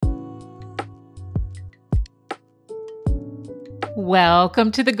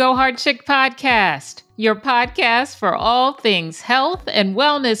Welcome to the Go Hard Chick podcast, your podcast for all things health and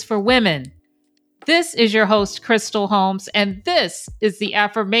wellness for women. This is your host, Crystal Holmes, and this is the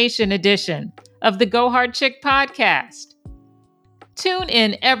Affirmation edition of the Go Hard Chick podcast. Tune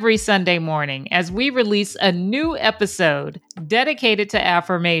in every Sunday morning as we release a new episode dedicated to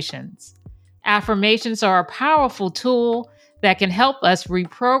affirmations. Affirmations are a powerful tool that can help us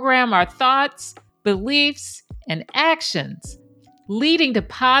reprogram our thoughts, beliefs, and actions, leading to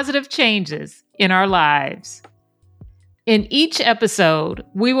positive changes in our lives. In each episode,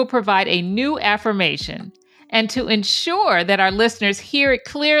 we will provide a new affirmation, and to ensure that our listeners hear it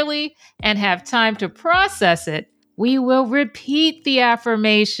clearly and have time to process it, we will repeat the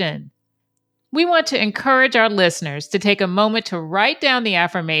affirmation. We want to encourage our listeners to take a moment to write down the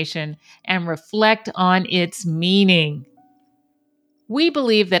affirmation and reflect on its meaning. We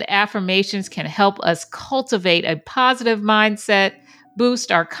believe that affirmations can help us cultivate a positive mindset,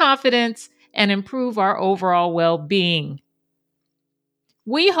 boost our confidence, and improve our overall well-being.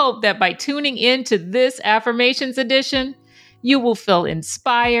 We hope that by tuning into this Affirmations edition, you will feel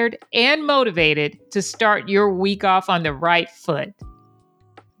inspired and motivated to start your week off on the right foot.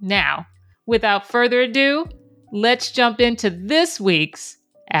 Now, without further ado, let's jump into this week's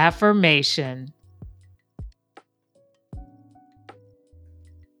affirmation.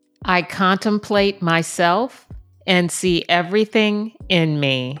 I contemplate myself and see everything in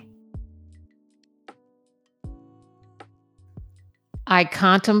me. I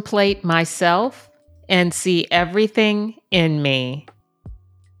contemplate myself and see everything in me.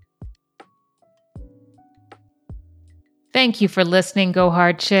 Thank you for listening, Go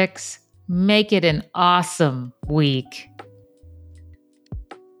Hard Chicks. Make it an awesome week.